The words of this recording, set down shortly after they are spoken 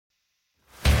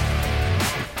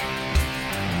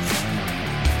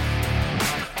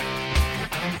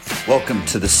Welcome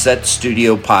to the Sett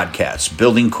Studio podcast,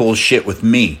 building cool shit with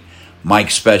me,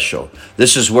 Mike Special.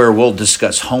 This is where we'll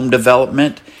discuss home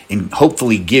development and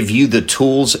hopefully give you the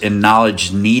tools and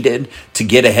knowledge needed to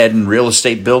get ahead in real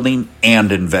estate building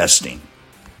and investing.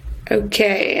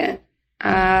 Okay.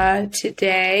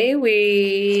 Today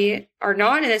we are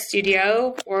not in the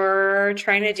studio. We're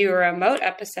trying to do a remote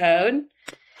episode.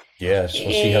 Yes,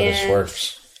 we'll see how this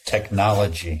works.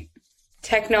 Technology.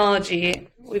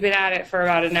 We've been at it for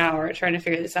about an hour trying to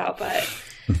figure this out, but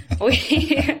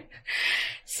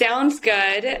sounds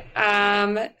good.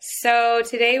 So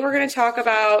today we're going to talk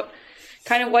about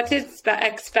kind of what to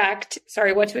expect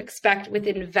with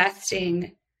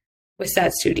investing with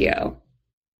Sett Studio.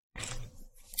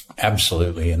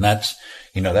 Absolutely. And that's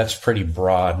pretty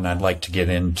broad. And I'd like to get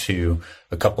into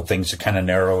a couple things to kind of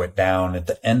narrow it down. At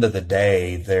the end of the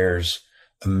day, there's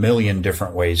a million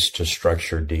different ways to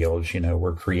structure deals.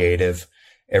 We're creative.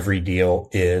 Every deal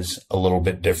is a little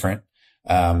bit different.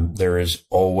 There is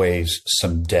always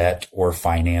some debt or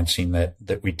financing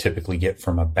that we typically get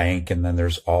from a bank. And then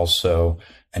there's also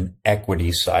an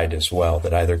equity side as well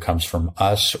that either comes from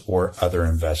us or other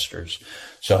investors.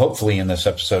 So hopefully in this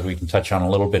episode, we can touch on a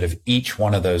little bit of each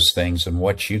one of those things and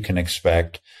what you can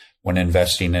expect when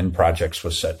investing in projects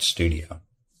with Sett Studio.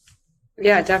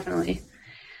 Yeah, definitely.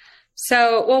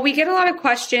 So, we get a lot of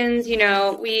questions.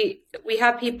 We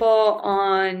have people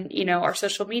on, our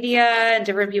social media and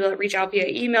different people that reach out via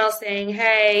email saying,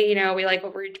 hey, we like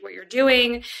what you're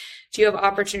doing. Do you have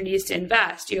opportunities to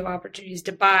invest? Do you have opportunities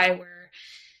to buy where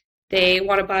they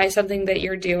want to buy something that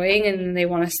you're doing and they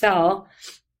want to sell?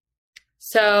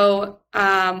 So,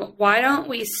 why don't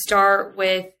we start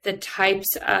with the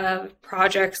types of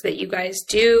projects that you guys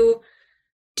do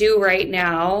right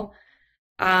now?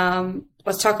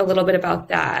 Let's talk a little bit about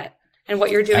that and what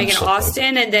you're doing in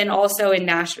Austin and then also in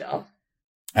Nashville.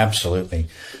 Absolutely.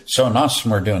 So in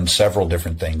Austin, we're doing several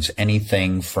different things,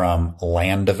 anything from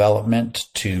land development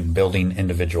to building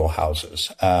individual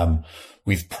houses.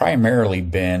 We've primarily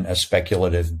been a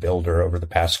speculative builder over the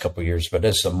past couple of years, but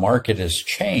as the market has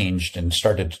changed and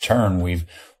started to turn,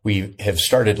 we have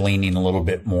started leaning a little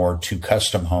bit more to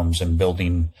custom homes and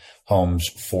building homes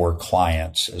for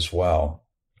clients as well.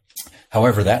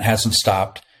 However, that hasn't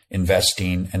stopped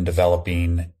investing and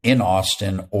developing in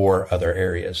Austin or other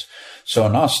areas. So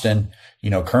in Austin,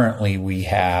 currently we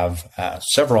have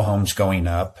several homes going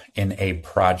up in a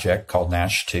project called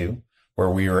Nash 2, where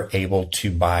we were able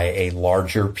to buy a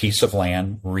larger piece of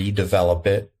land, redevelop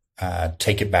it,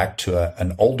 take it back to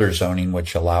an older zoning,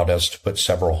 which allowed us to put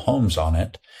several homes on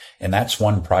it. And that's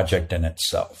one project in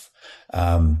itself.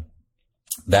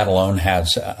 That alone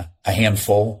has a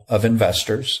handful of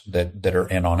investors that are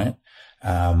in on it.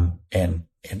 And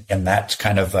that's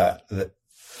kind of,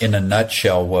 in a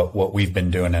nutshell, what we've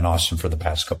been doing in Austin for the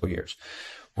past couple of years.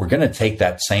 We're going to take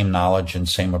that same knowledge and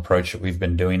same approach that we've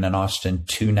been doing in Austin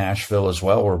to Nashville as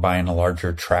well. We're buying a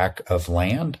larger tract of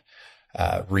land,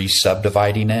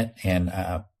 re-subdividing it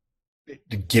and,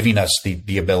 giving us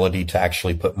the ability to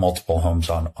actually put multiple homes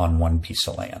on one piece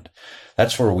of land.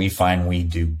 That's where we find we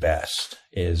do best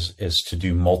is to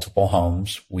do multiple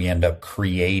homes. We end up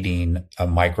creating a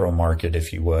micro market,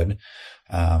 if you would.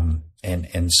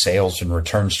 And sales and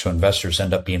returns to investors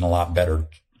end up being a lot better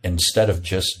instead of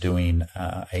just doing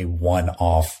a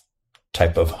one-off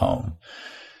type of home.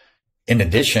 In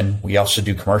addition, we also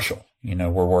do commercial.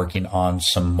 We're working on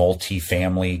some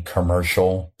multifamily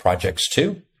commercial projects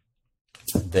too,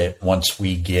 that once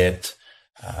we get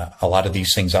a lot of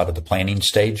these things out of the planning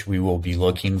stage, we will be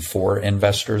looking for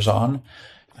investors on.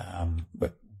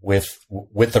 But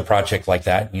with a project like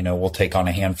that, we'll take on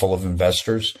a handful of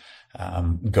investors,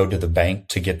 go to the bank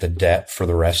to get the debt for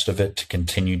the rest of it to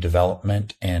continue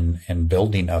development and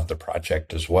building of the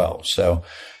project as well. So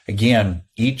again,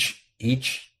 each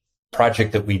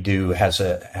project that we do has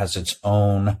its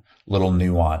own little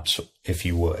nuance, if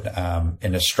you would,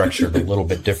 and is structured a little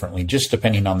bit differently, just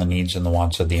depending on the needs and the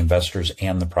wants of the investors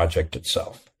and the project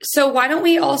itself. So why don't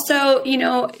we also,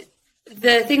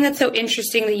 the thing that's so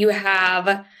interesting that you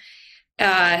have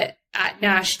at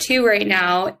Nash 2 right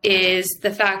now is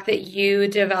the fact that you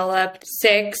developed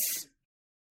 6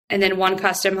 and then 1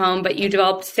 custom home, but you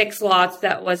developed 6 lots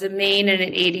that was a main and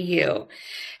an ADU.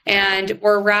 And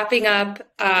we're wrapping up,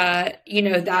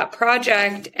 that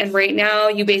project. And right now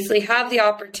you basically have the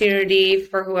opportunity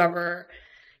for whoever,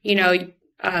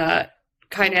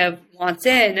 kind of wants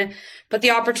in, but the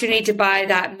opportunity to buy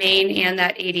that main and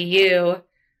that ADU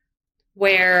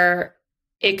where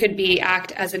it could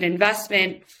act as an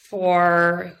investment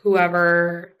for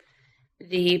whoever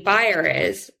the buyer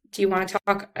is. Do you want to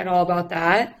talk at all about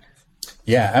that?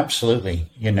 Yeah, absolutely.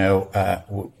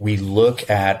 We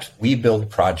build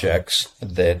projects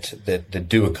that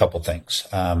do a couple things.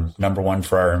 Number one,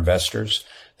 for our investors,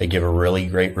 they give a really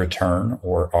great return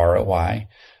or ROI.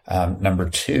 Number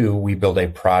two, we build a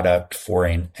product for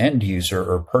an end user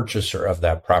or purchaser of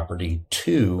that property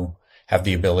to have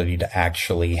the ability to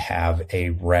actually have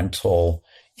a rental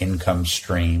income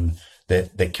stream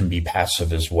that can be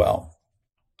passive as well.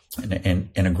 And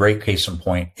a great case in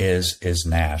point is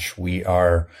Nash. We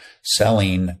are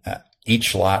selling,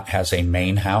 each lot has a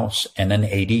main house and an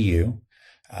ADU.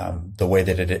 The way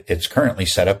that it's currently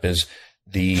set up is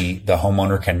the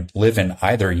homeowner can live in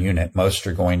either unit. Most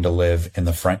are going to live in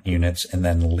the front units and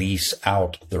then lease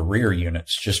out the rear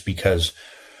units, just because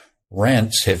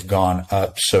rents have gone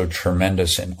up so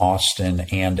tremendous in Austin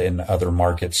and in other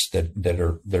markets that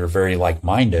are very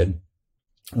like-minded.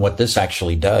 What this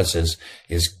actually does is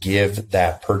give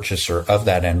that purchaser of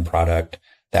that end product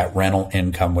that rental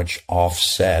income, which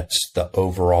offsets the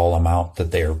overall amount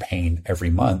that they are paying every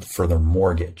month for their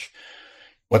mortgage.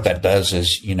 What that does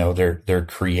is, they're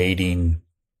creating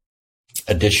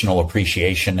additional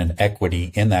appreciation and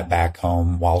equity in that back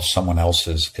home while someone else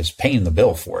is paying the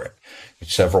bill for it.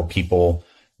 Several people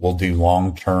will do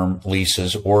long-term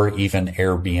leases or even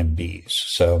Airbnbs.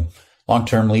 So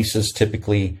long-term leases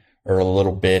typically are a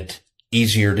little bit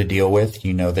easier to deal with.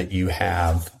 You know that you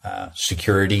have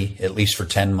security at least for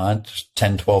 12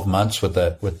 months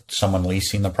with someone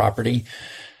leasing the property.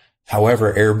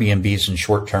 However, Airbnbs and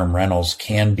short-term rentals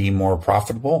can be more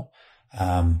profitable,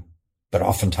 but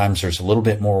oftentimes there's a little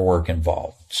bit more work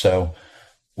involved. So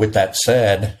with that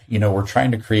said, we're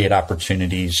trying to create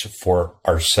opportunities for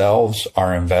ourselves,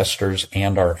 our investors,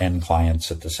 and our end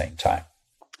clients at the same time.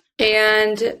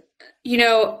 And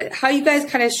how you guys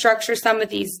kind of structure some of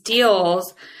these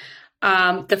deals,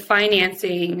 the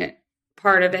financing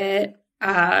part of it.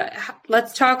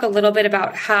 Let's talk a little bit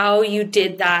about how you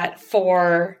did that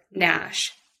for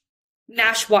Nash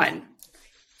 1.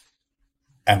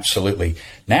 Absolutely.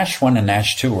 Nash 1 and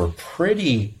Nash 2 were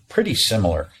pretty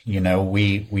similar.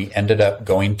 We ended up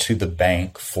going to the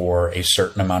bank for a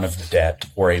certain amount of debt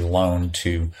or a loan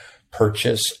to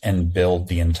purchase and build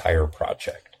the entire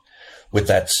project. With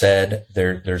that said,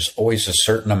 there's always a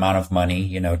certain amount of money,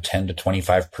 10 to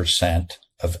 25%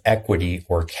 of equity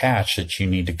or cash that you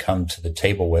need to come to the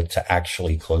table with to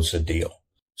actually close a deal.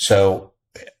 So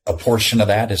a portion of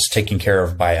that is taken care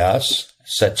of by us,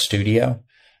 Sett Studio,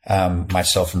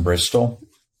 myself in Bristol,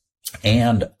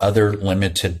 and other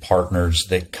limited partners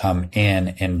that come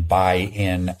in and buy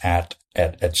in at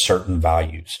certain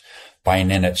values.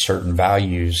 Buying in at certain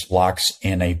values locks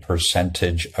in a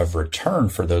percentage of return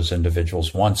for those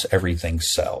individuals once everything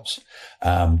sells.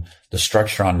 The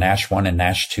structure on Nash 1 and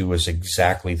Nash 2 was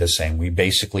exactly the same. We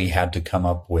basically had to come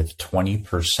up with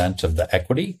 20% of the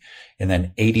equity, and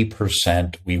then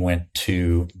 80% we went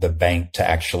to the bank to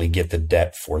actually get the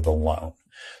debt for the loan.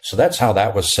 So that's how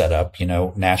that was set up.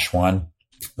 Nash 1,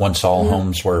 once all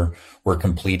homes were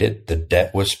completed, the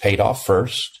debt was paid off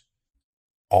first.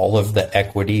 All of the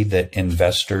equity that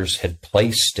investors had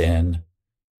placed in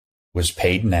was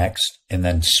paid next, and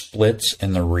then splits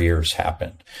in the rears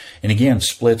happened. And again,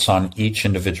 splits on each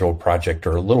individual project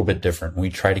are a little bit different. We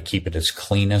try to keep it as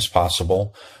clean as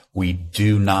possible. We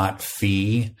do not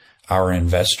fee our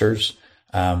investors.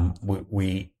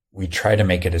 We try to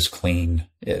make it as clean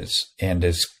and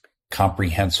as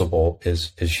comprehensible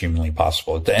as humanly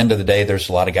possible. At the end of the day, there's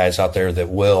a lot of guys out there that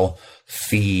will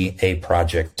fee a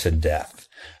project to death.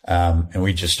 And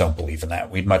we just don't believe in that.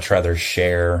 We'd much rather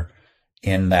share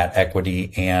in that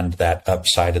equity and that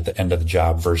upside at the end of the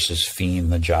job versus feeing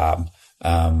the job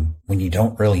when you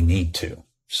don't really need to.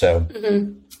 So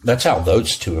that's how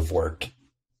those two have worked.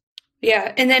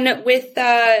 Yeah. And then with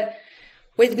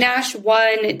Nash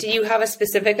 1, do you have a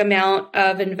specific amount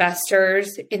of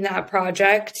investors in that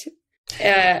project?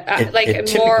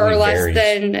 It more or less varies.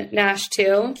 Than Nash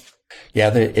 2?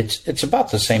 Yeah, it's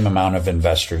about the same amount of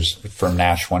investors from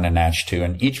Nash 1 and Nash 2.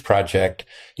 And each project,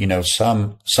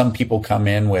 some people come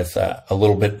in with a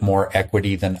little bit more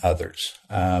equity than others.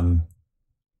 And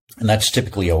that's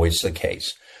typically always the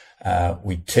case.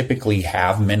 We typically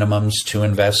have minimums to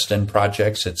invest in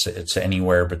projects. It's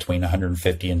anywhere between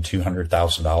 $150,000 and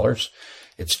 $200,000.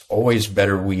 It's always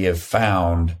better, we have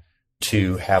found,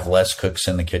 to have less cooks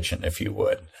in the kitchen, if you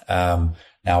would.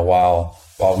 Now, while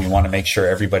we want to make sure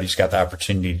everybody's got the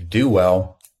opportunity to do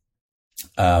well,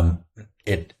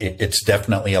 it's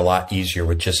definitely a lot easier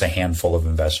with just a handful of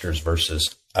investors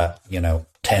versus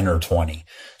 10 or 20.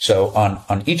 So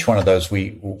on each one of those,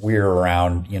 we're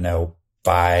around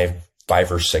 5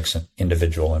 or 6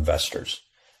 individual investors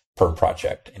per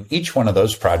project. And each one of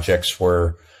those projects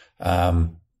were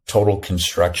total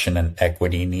construction and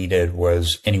equity needed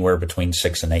was anywhere between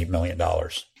 $6 and $8 million.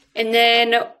 And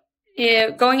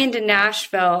then going into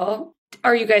Nashville,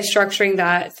 are you guys structuring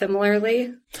that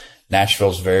similarly?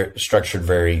 Nashville's structured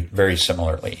very, very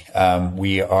similarly.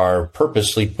 We are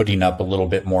purposely putting up a little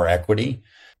bit more equity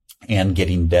and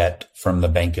getting debt from the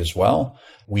bank as well.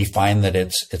 We find that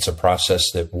it's a process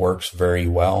that works very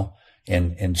well.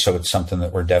 And so it's something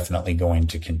that we're definitely going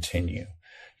to continue.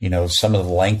 Some of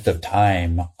the length of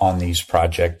time on these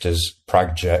projects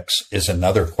is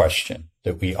another question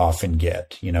that we often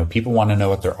get. People want to know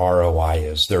what their ROI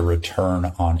is, their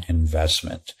return on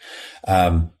investment.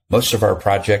 Most of our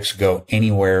projects go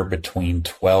anywhere between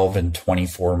 12 and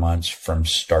 24 months from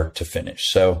start to finish.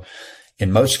 So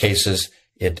in most cases,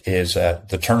 it is the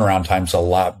turnaround time's a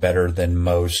lot better than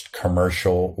most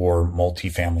commercial or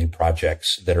multifamily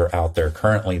projects that are out there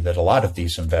currently that a lot of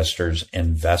these investors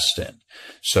invest in.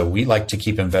 So we like to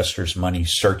keep investors' money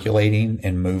circulating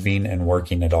and moving and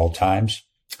working at all times.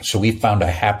 So we found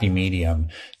a happy medium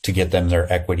to get them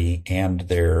their equity and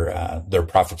their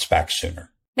profits back sooner.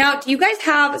 Now, do you guys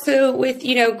have, so with,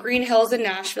 Green Hills in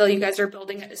Nashville, you guys are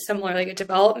building a similar, like a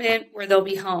development where there'll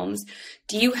be homes.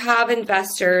 Do you have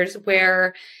investors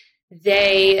where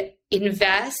they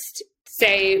invest,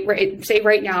 say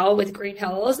right now with Green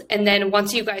Hills, and then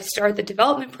once you guys start the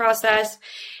development process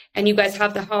and you guys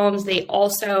have the homes, they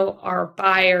also are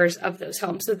buyers of those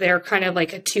homes. So they're kind of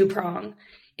like a two-prong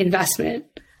investment.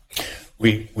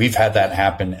 We've had that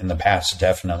happen in the past,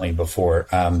 definitely before.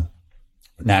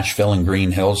 Nashville and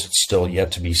Green Hills, it's still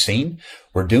yet to be seen.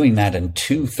 We're doing that in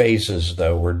two phases,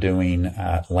 though. We're doing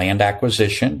land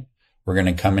acquisition. We're going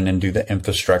to come in and do the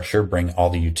infrastructure, bring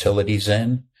all the utilities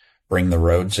in, bring the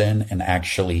roads in, and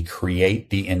actually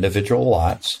create the individual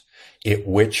lots, at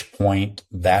which point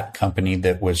that company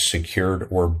that was secured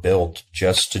or built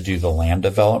just to do the land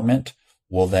development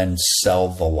will then sell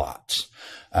the lots.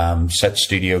 Sett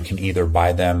Studio can either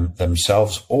buy them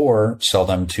themselves or sell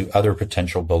them to other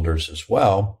potential builders as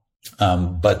well.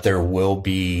 But there will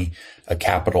be a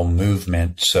capital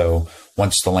movement. So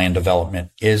once the land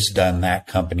development is done, that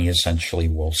company essentially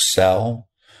will sell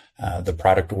the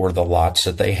product or the lots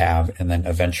that they have and then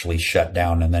eventually shut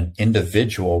down. And then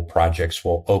individual projects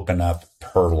will open up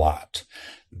per lot.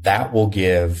 That will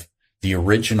give the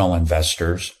original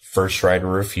investors first right of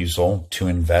refusal to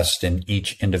invest in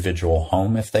each individual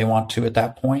home if they want to at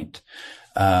that point.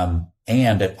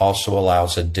 And it also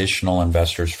allows additional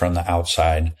investors from the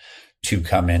outside to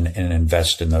come in and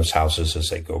invest in those houses as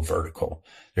they go vertical.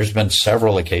 There's been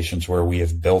several occasions where we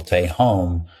have built a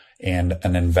home and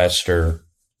an investor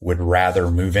would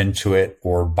rather move into it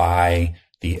or buy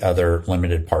the other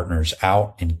limited partners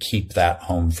out and keep that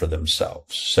home for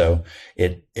themselves. So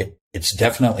it's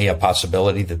definitely a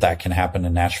possibility that can happen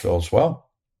in Nashville as well.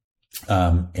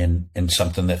 And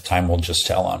something that time will just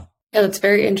tell on. Yeah, that's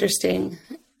very interesting.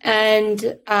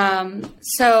 And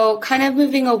so kind of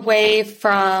moving away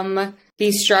from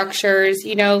these structures,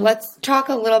 let's talk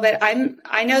a little bit.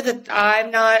 I know that I'm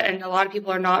not, and a lot of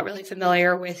people are not really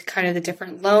familiar with kind of the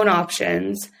different loan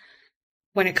options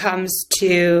when it comes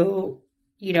to,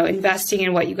 investing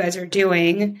in what you guys are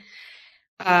doing.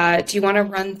 Do you want to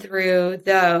run through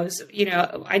those?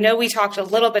 I know we talked a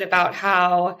little bit about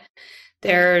how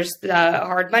there's the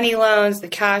hard money loans, the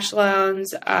cash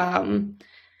loans,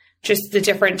 just the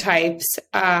different types.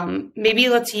 Maybe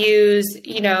let's use,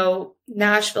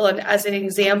 Nashville as an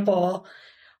example.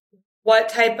 What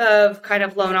type of kind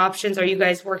of loan options are you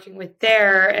guys working with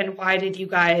there, and why did you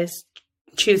guys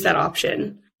choose that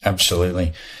option?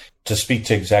 Absolutely. To speak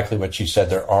to exactly what you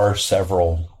said, there are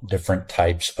several different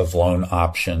types of loan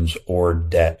options or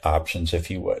debt options, if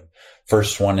you would.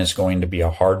 First one is going to be a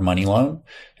hard money loan,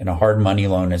 and a hard money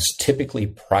loan is typically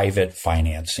private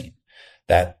financing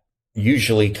that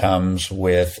usually comes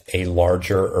with a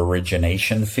larger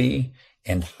origination fee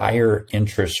and higher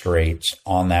interest rates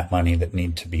on that money that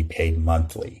need to be paid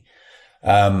monthly.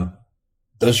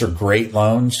 Those are great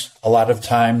loans a lot of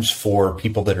times for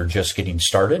people that are just getting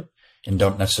started and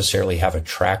don't necessarily have a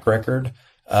track record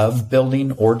of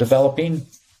building or developing.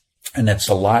 And it's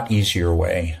a lot easier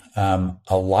way. A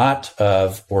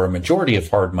majority of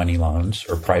hard money loans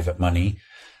or private money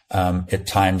at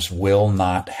times will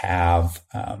not have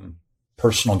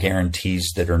personal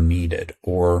guarantees that are needed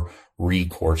or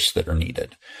recourse that are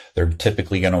needed. They're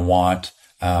typically going to want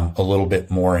a little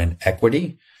bit more in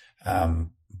equity,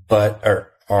 but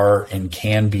are and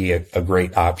can be a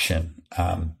great option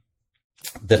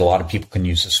that a lot of people can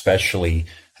use, especially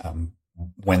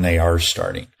when they are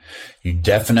starting. You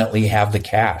definitely have the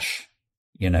cash.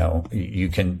 You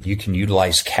can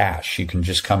utilize cash. You can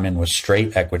just come in with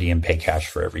straight equity and pay cash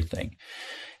for everything.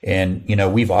 And,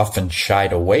 we've often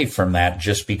shied away from that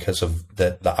just because of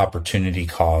the opportunity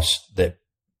cost that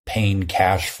paying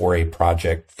cash for a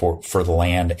project for the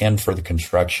land and for the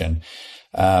construction.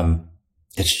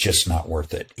 It's just not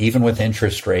worth it. Even with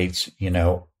interest rates,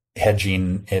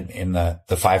 hedging in the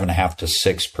 5.5% to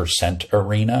 6%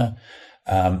 arena,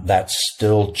 that's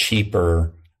still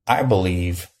cheaper, I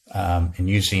believe, in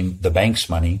using the bank's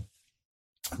money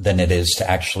than it is to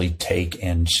actually take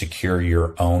and secure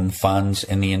your own funds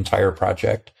in the entire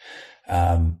project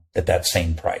at that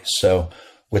same price. So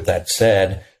with that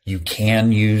said, you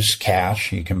can use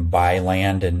cash. You can buy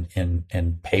land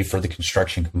and pay for the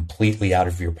construction completely out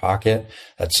of your pocket.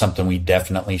 That's something we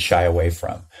definitely shy away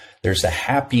from. There's a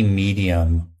happy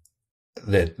medium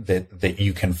that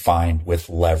you can find with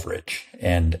leverage.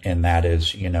 And that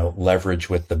is, leverage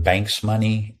with the bank's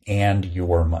money and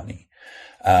your money.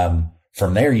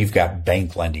 From there, you've got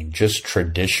bank lending, just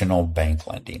traditional bank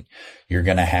lending. You're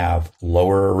going to have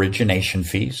lower origination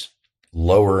fees,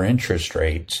 lower interest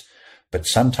rates, but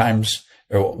sometimes,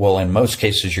 in most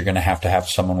cases, you're going to have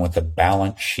someone with a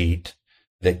balance sheet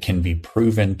that can be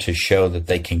proven to show that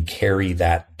they can carry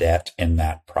that debt in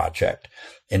that project.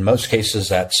 In most cases,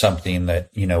 that's something that,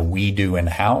 we do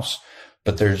in-house,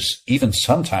 but there's even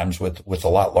sometimes with a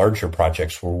lot larger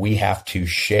projects where we have to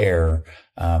share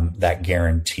that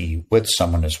guarantee with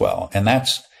someone as well. And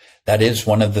that is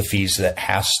one of the fees that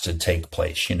has to take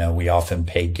place. We often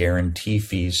pay guarantee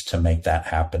fees to make that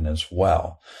happen as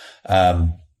well.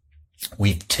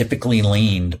 We've typically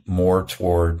leaned more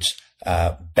towards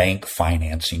bank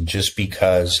financing just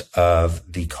because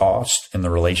of the cost and the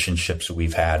relationships that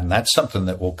we've had. And that's something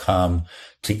that will come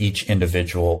to each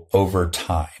individual over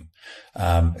time.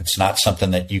 It's not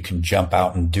something that you can jump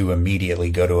out and do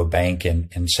immediately, go to a bank and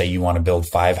say you want to build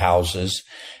 5 houses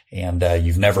and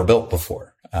you've never built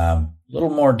before. A little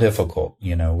more difficult.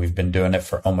 We've been doing it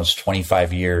for almost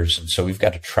 25 years. And so we've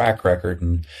got a track record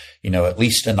and, at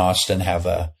least in Austin have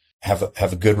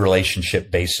a good relationship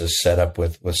basis set up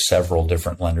with several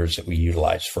different lenders that we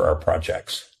utilize for our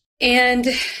projects. And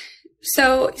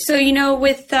so,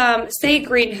 with, say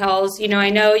Green Hills, I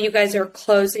know you guys are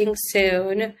closing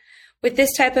soon. With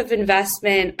this type of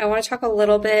investment, I want to talk a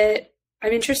little bit,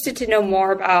 I'm interested to know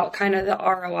more about kind of the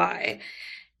ROI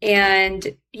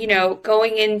and,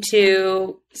 going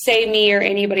into, say me or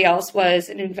anybody else was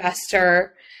an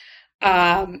investor,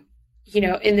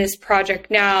 in this project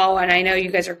now, and I know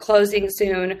you guys are closing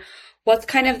soon, what's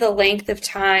kind of the length of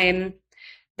time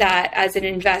that as an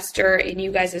investor in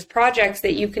you guys' projects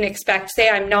that you can expect? Say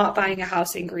I'm not buying a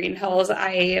house in Green Hills,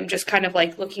 I am just kind of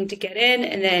like looking to get in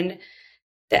and then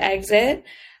the exit.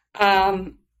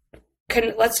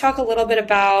 Let's talk a little bit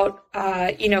about,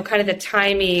 kind of the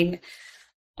timing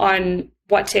on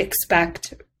what to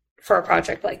expect for a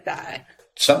project like that.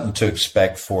 Something to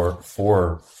expect for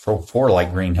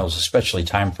like Green Hills, especially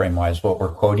time frame wise. What we're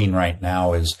quoting right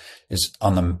now is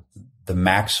on the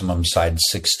maximum side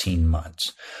 16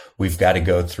 months. We've got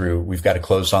to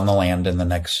close on the land in the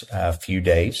next few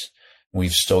days.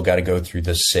 We've still got to go through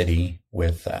the city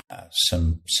with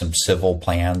some civil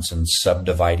plans and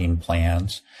subdividing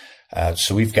plans.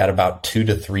 So we've got about 2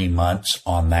 to 3 months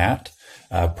on that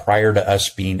prior to us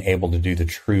being able to do the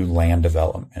true land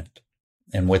development.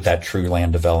 And with that true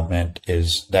land development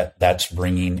is that's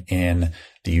bringing in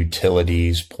the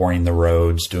utilities, pouring the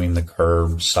roads, doing the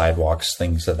curbs, sidewalks,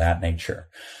 things of that nature.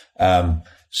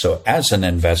 So as an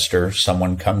investor,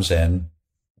 someone comes in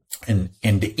and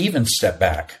to even step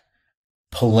back,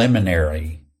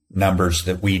 preliminary numbers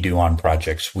that we do on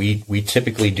projects, we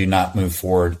typically do not move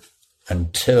forward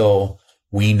until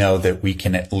we know that we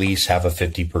can at least have a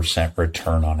 50%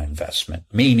 return on investment.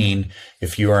 Meaning,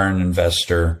 if you are an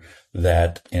investor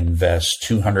that invests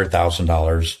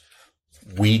 $200,000,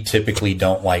 we typically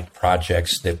don't like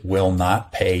projects that will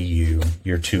not pay you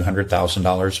your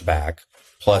 $200,000 back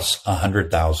plus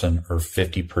 $100,000 or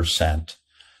 50%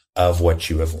 of what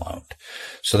you have loaned.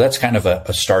 So that's kind of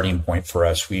a starting point for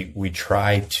us. We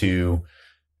try to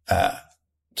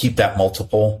keep that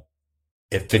multiple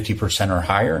at 50% or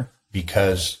higher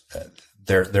because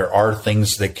there are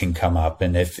things that can come up.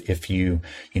 And if you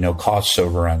cost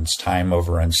overruns, time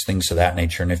overruns, things of that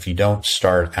nature. And if you don't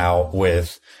start out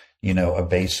with, a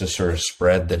basis or a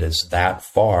spread that is that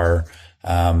far,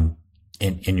 and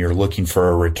you're looking for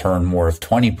a return more of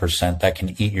 20%, that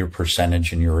can eat your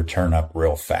percentage and your return up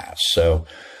real fast. So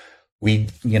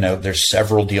there's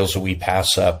several deals that we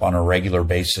pass up on a regular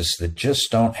basis that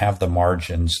just don't have the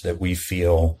margins that we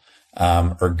feel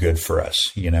are good for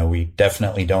us. We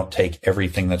definitely don't take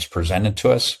everything that's presented to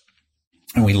us.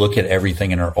 and we look at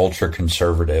everything and are ultra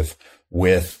conservative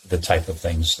with the type of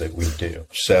things that we do.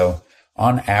 So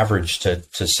on average, to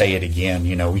say it again,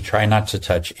 we try not to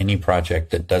touch any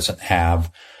project that doesn't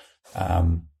have,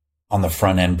 on the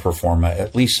front end pro forma,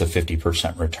 at least a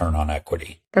 50% return on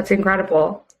equity. That's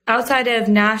incredible. Outside of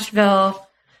Nashville,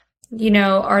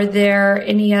 are there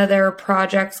any other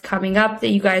projects coming up that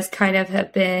you guys kind of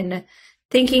have been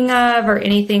thinking of, or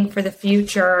anything for the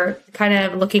future, kind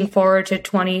of looking forward to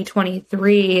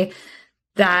 2023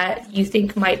 that you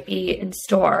think might be in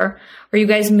store? Are you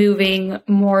guys moving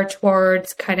more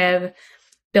towards kind of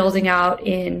building out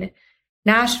in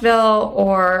Nashville,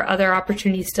 or other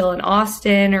opportunities still in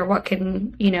Austin, or what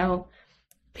can,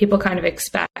 people kind of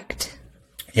expect?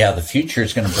 Yeah, the future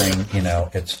is going to bring,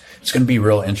 it's going to be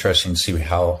real interesting to see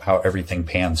how everything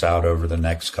pans out over the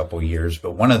next couple of years.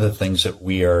 But one of the things that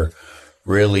we are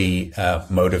really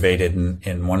motivated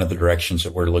in one of the directions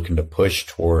that we're looking to push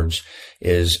towards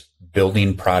is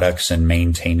building products and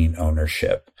maintaining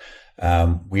ownership.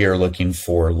 We are looking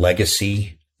for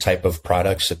legacy type of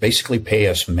products that basically pay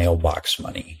us mailbox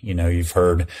money. You've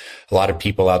heard a lot of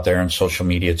people out there on social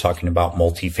media talking about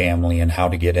multifamily and how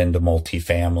to get into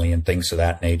multifamily and things of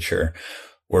that nature.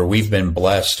 Where we've been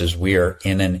blessed is we are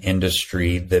in an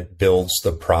industry that builds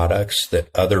the products that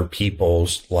other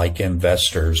people's, like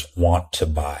investors, want to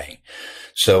buy.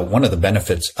 So one of the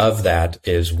benefits of that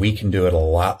is we can do it a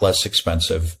lot less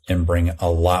expensive and bring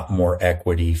a lot more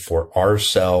equity for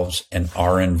ourselves and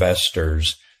our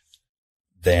investors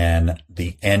than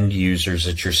the end users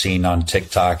that you're seeing on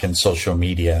TikTok and social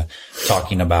media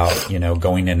talking about,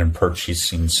 going in and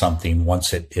purchasing something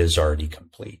once it is already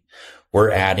complete.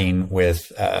 We're adding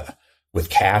with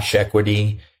cash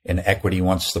equity and equity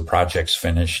once the project's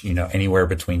finished, anywhere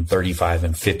between 35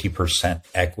 and 50%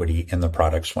 equity in the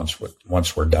products once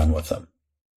we're done with them.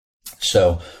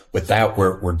 So with that,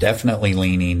 we're definitely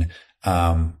leaning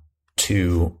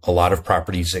to a lot of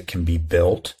properties that can be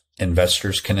built,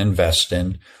 investors can invest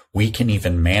in. We can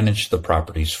even manage the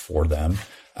properties for them,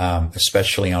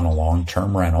 especially on a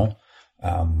long-term rental,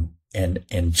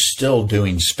 and still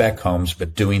doing spec homes,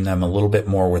 but doing them a little bit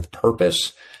more with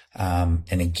purpose. And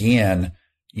again,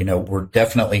 we're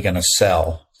definitely going to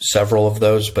sell several of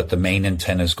those, but the main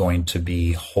intent is going to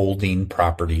be holding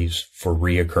properties for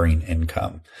reoccurring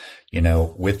income.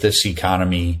 With this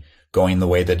economy going the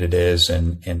way that it is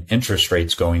and interest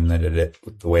rates going the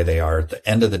way they are, at the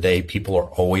end of the day, people are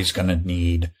always going to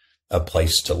need a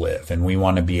place to live. And we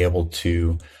want to be able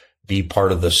to be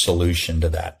part of the solution to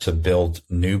that, to build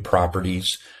new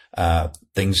properties,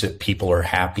 things that people are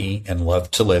happy and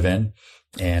love to live in,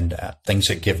 and things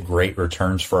that give great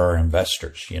returns for our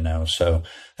investors, So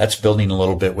that's building a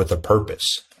little bit with a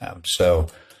purpose. So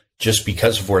just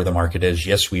because of where the market is,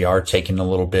 yes, we are taking a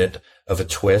little bit of a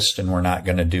twist, and we're not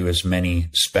going to do as many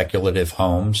speculative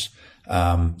homes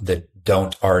that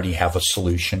don't already have a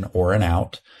solution or an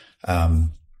out.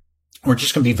 We're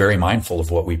just going to be very mindful of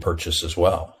what we purchase as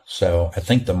well. So I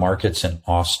think the markets in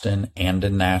Austin and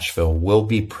in Nashville will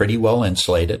be pretty well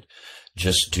insulated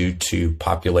just due to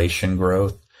population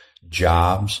growth,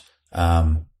 jobs,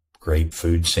 great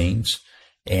food scenes,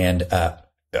 and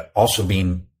also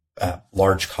being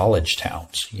large college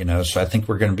towns, so I think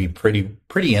we're going to be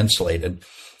pretty insulated.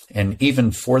 And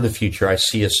even for the future, I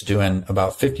see us doing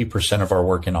about 50% of our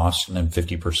work in Austin and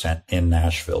 50% in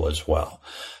Nashville as well.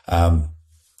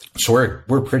 So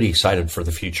we're pretty excited for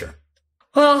the future.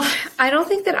 Well, I don't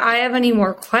think that I have any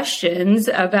more questions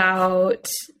about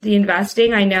the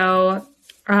investing. I know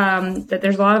that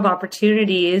there's a lot of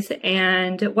opportunities,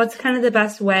 and what's kind of the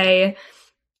best way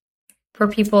for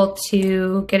people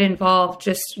to get involved?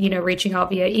 Just, reaching out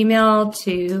via email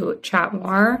to chat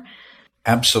more?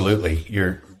 Absolutely.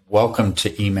 You're welcome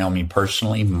to email me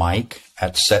personally, Mike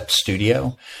at Sett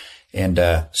Studio. And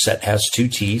Sett has 2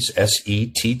 T's,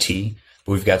 SETT.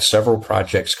 We've got several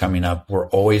projects coming up. We're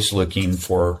always looking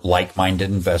for like-minded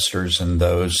investors and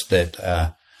those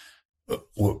that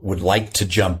would like to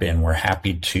jump in. We're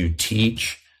happy to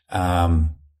teach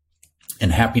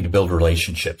and happy to build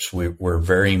relationships. We're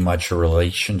very much a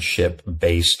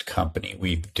relationship-based company.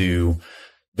 We do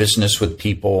business with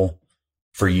people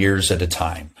for years at a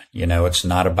time. It's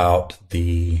not about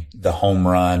the home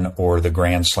run or the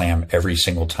grand slam every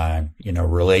single time.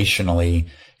 Relationally,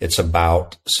 it's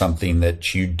about something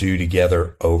that you do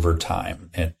together over time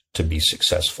and to be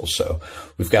successful. So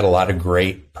we've got a lot of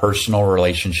great personal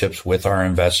relationships with our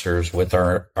investors, with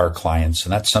our clients,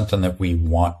 and that's something that we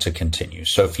want to continue.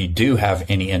 So if you do have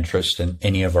any interest in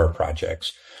any of our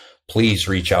projects, please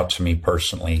reach out to me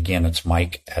personally. Again, it's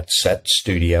Mike at Sett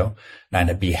Studio. And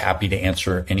I'd be happy to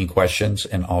answer any questions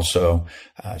and also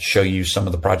show you some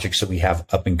of the projects that we have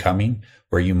up and coming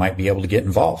where you might be able to get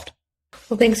involved.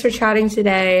 Well, thanks for chatting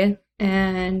today,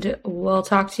 and we'll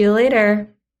talk to you later.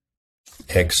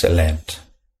 Excellent.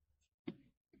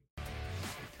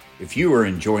 If you are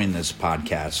enjoying this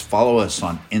podcast, follow us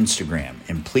on Instagram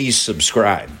and please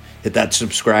subscribe. Hit that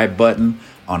subscribe button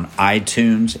on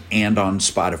iTunes and on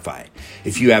Spotify.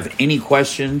 If you have any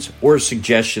questions or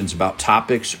suggestions about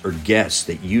topics or guests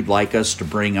that you'd like us to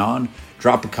bring on,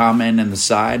 drop a comment in the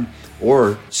side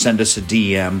or send us a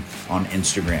DM on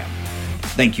Instagram.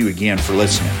 Thank you again for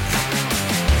listening.